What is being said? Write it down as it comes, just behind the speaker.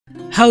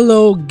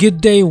Hello,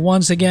 good day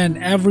once again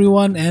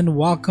everyone, and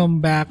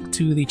welcome back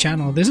to the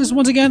channel. This is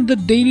once again the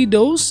Daily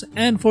Dose,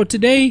 and for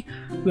today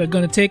we're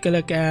going to take a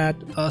look at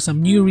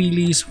some new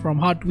release from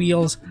Hot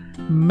Wheels,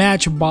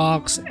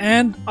 Matchbox,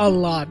 and a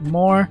lot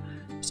more.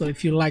 So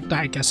if you like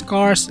diecast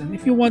cars and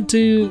if you want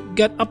to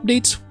get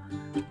updates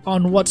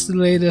on what's the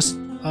latest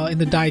in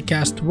the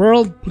diecast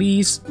world,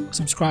 please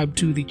subscribe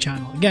to the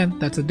channel. Again,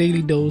 that's the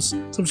Daily Dose.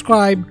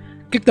 Subscribe,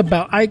 click the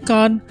bell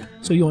icon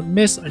so you won't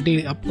miss our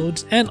daily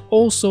uploads, and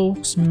also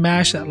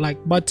smash that like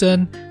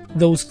button.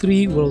 Those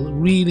three will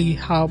really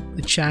help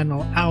the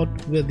channel out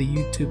with the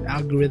YouTube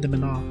algorithm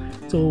and all.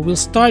 So we'll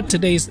start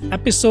today's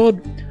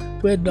episode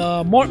with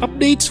more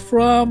updates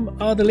from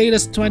the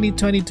latest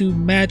 2022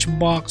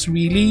 Matchbox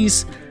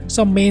release,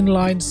 some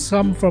mainlines,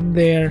 some from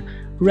their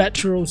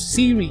retro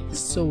series.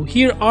 So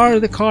here are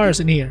the cars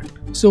in here.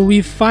 So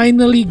we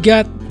finally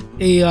got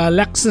a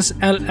Lexus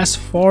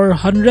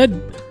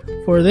LS400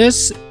 for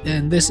this,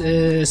 and this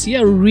is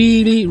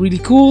really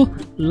cool.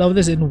 Love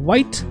this in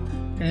white,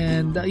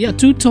 and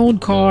two-tone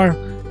car.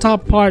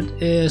 Top part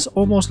is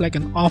almost like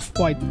an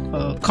off-white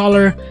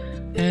color,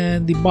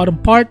 and the bottom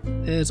part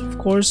is of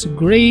course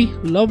gray.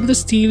 Love the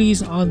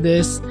steelies on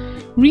this.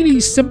 Really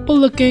simple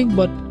looking,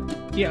 but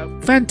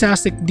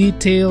fantastic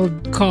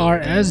detailed car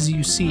as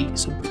you see.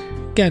 So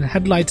again,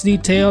 headlights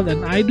detailed,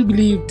 and I do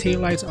believe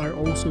taillights are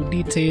also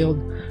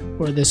detailed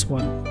for this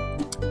one.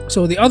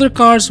 So the other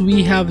cars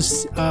we have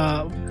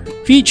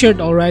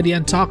featured already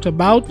and talked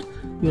about.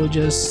 We'll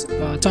just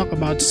talk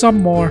about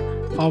some more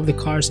of the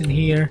cars in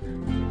here.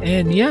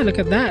 And yeah, look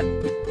at that.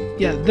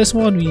 Yeah, this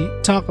one we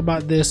talked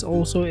about this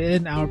also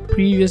in our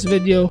previous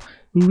video.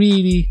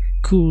 Really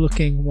cool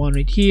looking one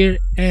right here.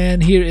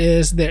 And here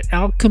is the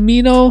El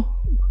Camino.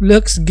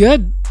 Looks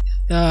good.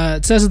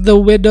 It says the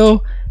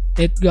Widow.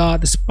 It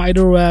got the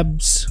spider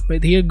webs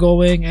right here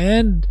going,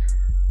 and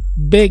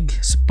big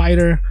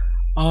spider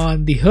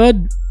on the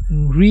hood.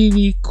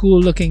 Really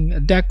cool looking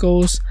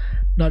decos.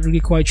 Not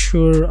really quite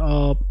sure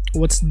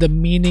what's the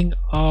meaning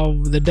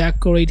of the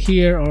deco right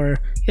here, or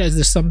is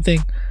there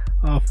something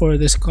for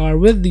this car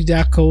with the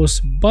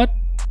decos, but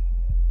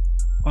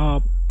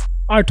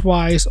art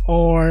wise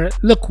or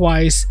look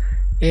wise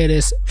it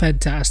is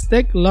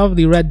fantastic. Love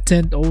the red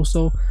tint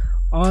also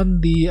on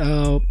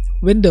the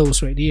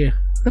windows right here.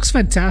 Looks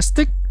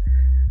fantastic.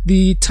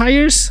 The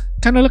tires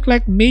kind of look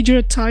like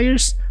major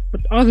tires,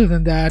 but other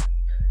than that,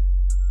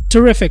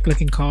 terrific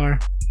looking car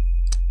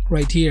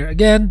right here.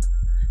 Again,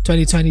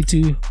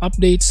 2022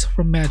 updates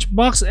from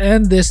Matchbox,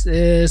 and this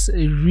is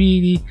a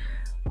really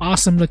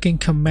awesome looking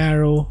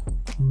Camaro.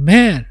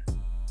 Man,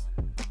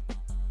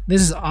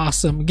 this is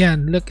awesome.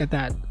 Again, look at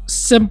that.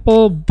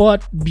 Simple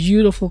but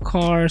beautiful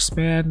cars,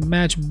 man.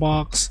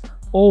 Matchbox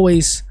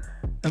always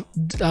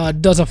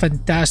does a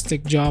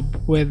fantastic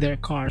job with their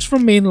cars,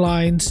 from main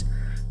lines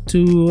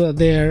to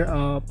their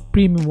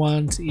premium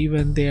ones,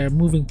 even their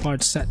moving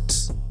parts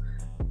sets.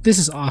 This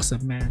is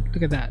awesome, man.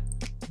 Look at that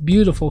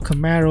beautiful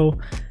Camaro.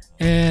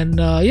 And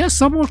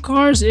some more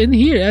cars in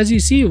here. As you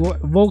see,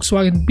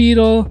 Volkswagen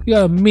Beetle, you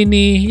got a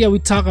Mini. We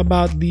talk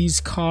about these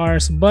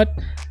cars, but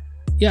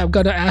I've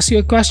got to ask you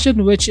a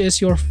question. Which is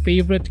your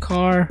favorite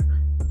car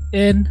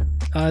in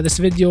this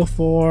video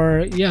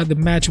for the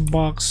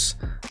Matchbox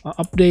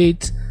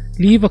update?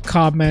 Leave a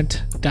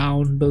comment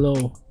down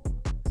below.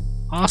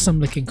 Awesome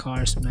looking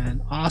cars,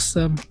 man.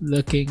 Awesome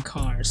looking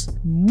cars.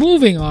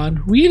 Moving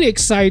on, really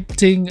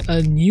exciting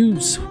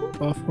news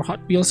for Hot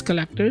Wheels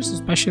collectors,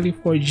 especially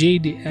for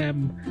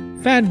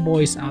JDM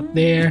fanboys out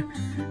there.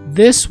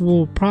 This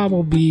will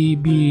probably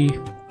be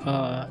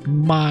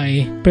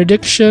my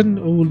prediction.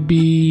 It will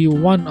be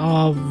one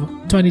of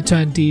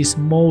 2020's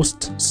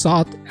most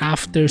sought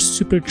after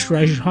super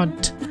treasure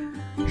hunt.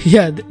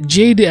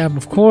 JDM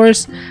of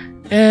course.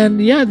 And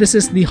this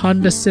is the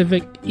Honda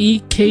Civic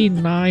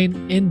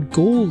EK9 in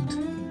gold.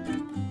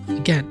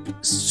 Again,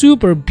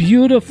 super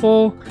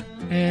beautiful,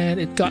 and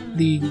it got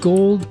the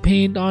gold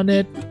paint on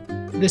it.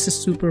 This is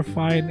super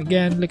fine.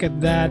 Again, look at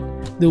that.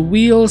 The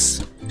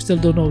wheels, still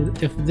don't know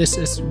if this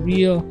is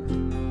real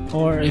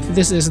or if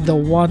this is the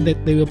one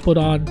that they will put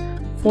on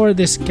for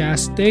this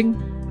casting.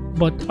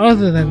 But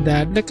other than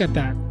that, look at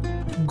that.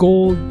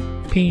 Gold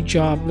paint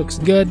job, looks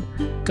good.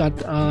 Got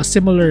a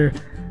similar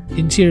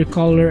interior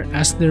color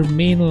as their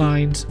main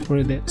lines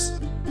for this.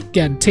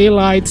 Again,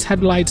 taillights,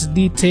 headlights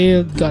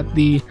detailed, got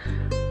the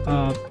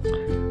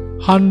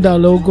Honda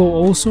logo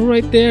also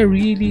right there.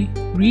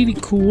 Really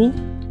cool.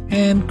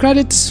 And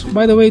credits,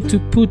 by the way, to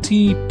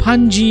Puti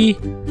Panji,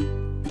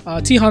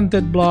 T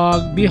Hunted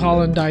Blog, B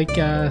Holland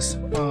Diecast.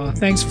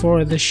 Thanks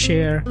for the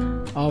share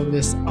of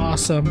this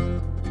awesome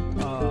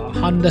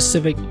Honda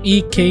Civic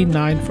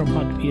EK9 from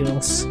Hot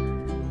Wheels.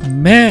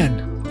 Man,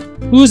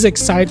 who's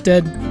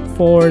excited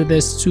for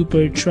this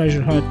super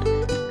treasure hunt?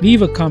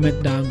 Leave a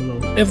comment down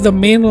below. If the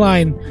main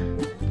line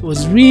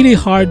was really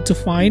hard to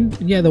find,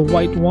 the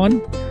white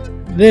one,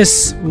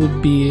 this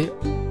would be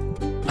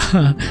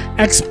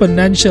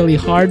exponentially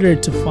harder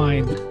to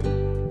find.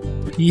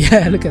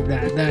 Look at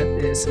that. That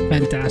is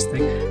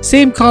fantastic.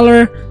 Same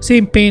color,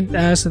 Same paint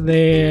as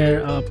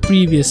their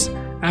previous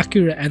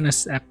Acura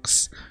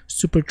NSX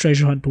Super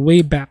Treasure Hunt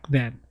way back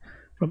then.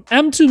 From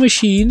M2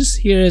 Machines,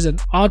 here is an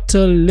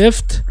Auto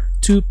Lift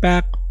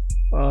 2-pack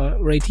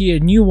right here,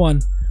 new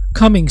one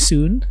coming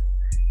soon.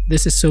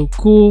 This is so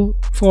cool.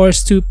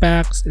 Force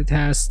 2-packs. It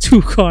has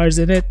 2 cars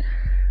in it.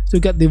 So we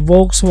got the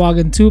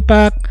Volkswagen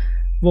 2-pack,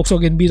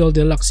 Volkswagen Beetle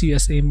Deluxe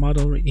USA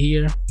model right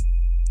here.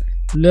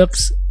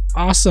 Looks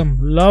awesome.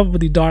 Love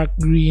the dark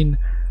green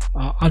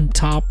on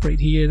top right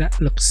here.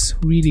 That looks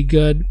really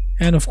good.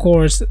 And of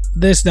course,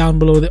 this down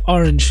below, the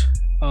orange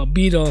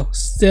Beetle,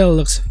 still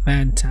looks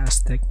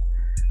fantastic.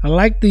 I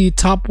like the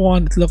top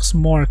one. It looks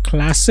more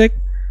classic.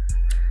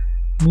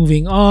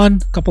 Moving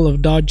on, a couple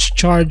of Dodge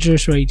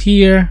Chargers right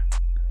here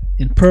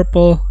in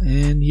purple,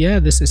 and yeah,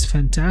 this is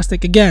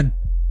fantastic. Again,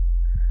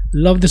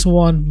 love this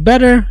one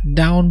better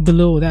down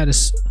below. That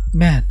is,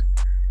 man,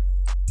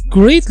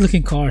 great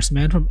looking cars,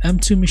 man, from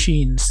M2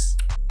 Machines.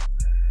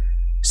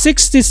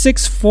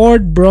 66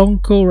 Ford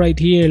Bronco right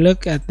here.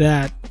 Look at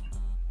that.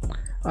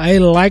 I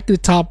like the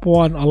top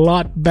one a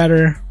lot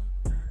better.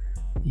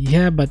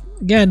 Yeah, but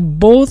again,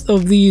 both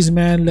of these,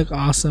 man, look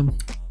awesome.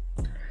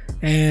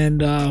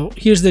 And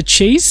here's the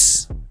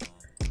chase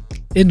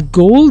in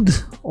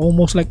gold,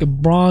 almost like a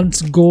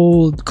bronze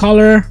gold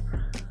color.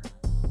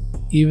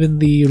 Even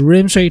the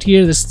rims right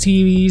here, the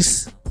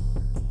TVs,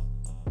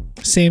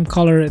 same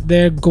color right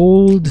there,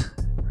 gold.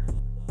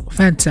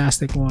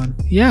 Fantastic one.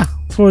 Yeah,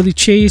 for the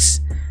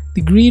chase,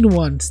 the green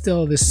one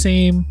still the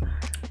same.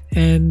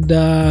 And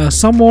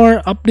some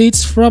more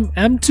updates from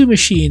M2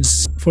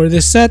 Machines. For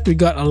this set, we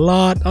got a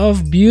lot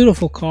of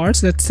beautiful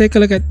cars. Let's take a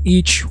look at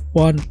each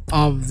one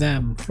of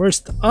them.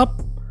 First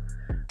up,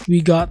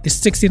 we got the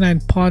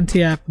 69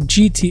 Pontiac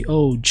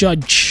GTO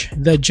Judge,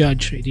 the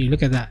Judge right here.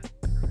 Look at that.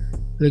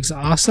 Looks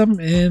awesome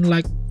in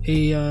like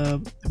a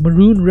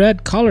maroon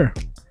red color.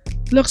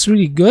 Looks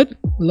really good.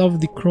 Love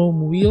the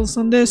chrome wheels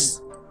on this.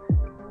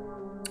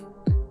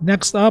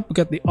 Next up, we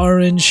got the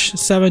orange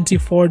 70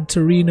 Ford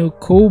Torino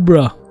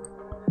Cobra.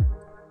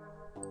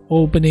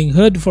 Opening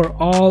hood for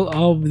all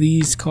of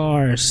these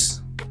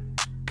cars.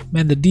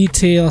 Man, the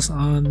details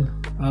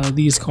on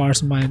these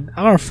cars, mine,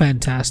 are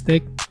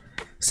fantastic.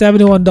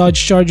 71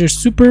 Dodge Charger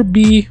Super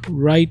B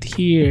right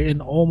here in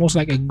almost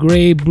like a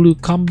gray blue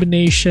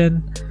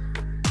combination.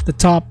 The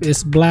top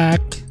is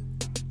black.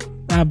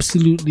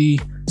 Absolutely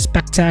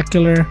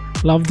spectacular.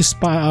 Love the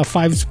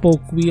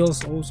 5-spoke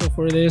wheels also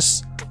for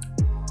this.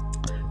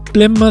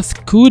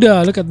 Plymouth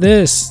Cuda, look at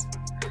this.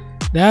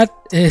 That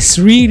is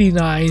really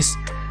nice.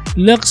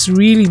 Looks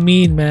really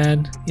mean,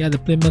 man. Yeah, the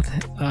Plymouth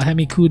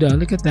Hemi Cuda.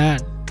 Look at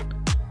that.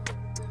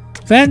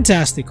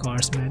 Fantastic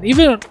cars, man.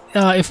 Even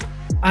if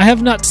I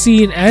have not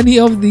seen any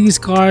of these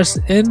cars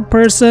in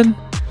person,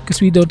 because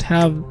we don't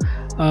have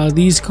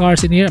these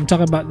cars in here. I'm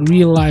talking about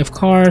real life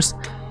cars.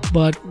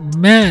 But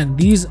man,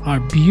 these are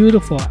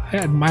beautiful. I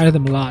admire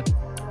them a lot.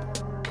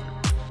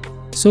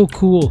 So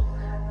cool.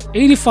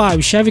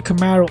 85 Chevy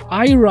Camaro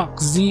IROC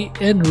Z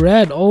in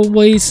red.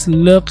 Always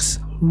looks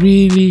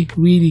really,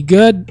 really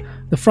good.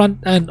 The front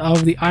end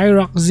of the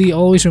IROC Z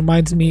always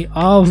reminds me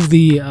of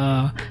the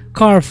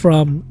car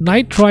from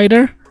Knight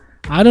Rider.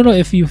 I don't know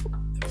if you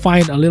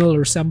find a little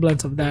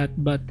resemblance of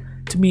that, but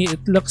to me it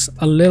looks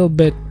a little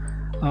bit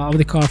of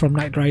the car from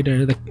Knight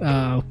Rider,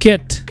 the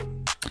kit.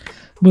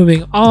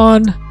 Moving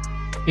on,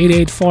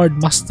 88 Ford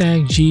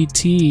Mustang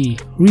GT.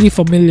 Really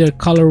familiar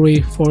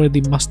colorway for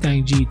the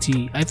Mustang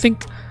GT. I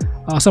think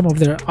some of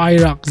their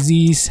IROC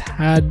Zs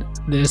had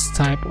this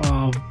type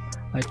of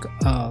like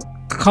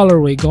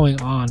colorway going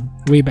on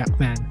way back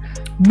then.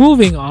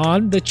 Moving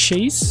on, the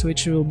Chase,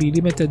 which will be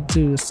limited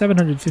to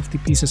 750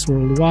 pieces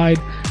worldwide.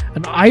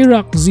 An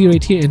IROC Z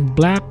right here in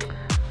black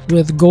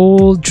with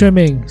gold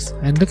trimmings,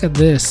 and look at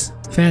this,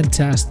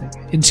 fantastic.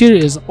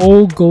 Interior is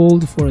all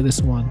gold for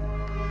this one.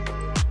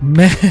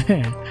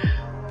 Man,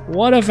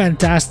 what a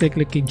fantastic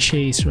looking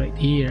Chase right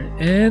here.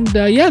 And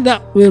yeah,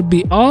 that will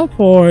be all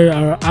for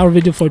our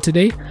video for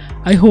today.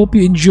 I hope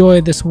you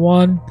enjoyed this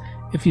one.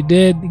 If you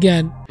did,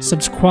 again,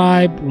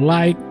 subscribe,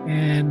 like,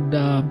 and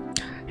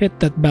hit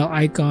that bell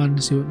icon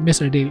so you won't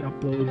miss our daily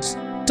uploads.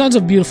 Tons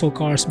of beautiful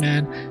cars,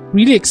 man.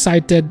 Really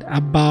excited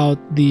about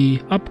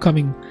the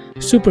upcoming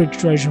Super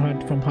Treasure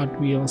Hunt from Hot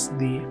Wheels,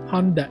 the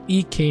Honda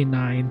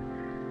EK9.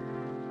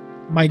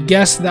 My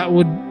guess that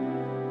would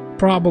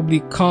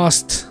probably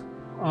cost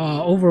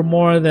over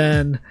more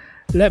than,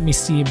 let me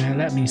see, man,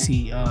 let me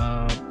see,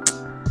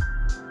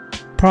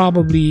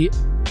 probably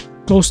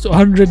close to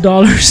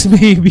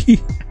 $100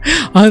 maybe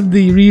on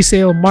the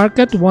resale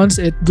market once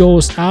it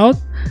goes out.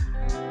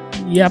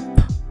 Yep,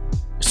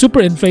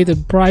 super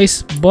inflated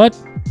price, but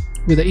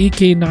with the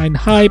EK9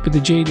 hype, with the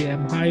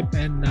JDM hype,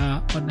 and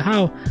on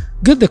how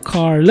good the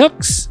car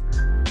looks,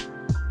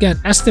 again,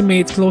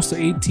 estimate close to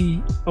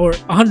 80 or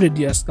 100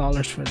 US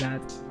dollars for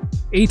that.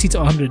 80 to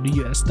 100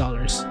 US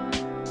dollars.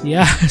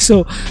 Yeah,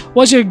 so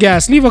what's your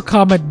guess? Leave a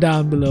comment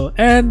down below.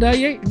 And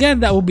yeah, again,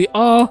 that will be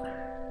all.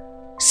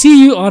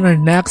 See you on our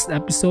next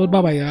episode.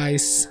 Bye bye,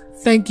 guys.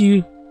 Thank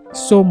you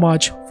so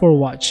much for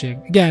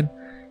watching. Again,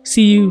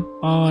 See you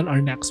on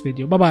our next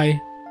video. Bye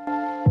bye.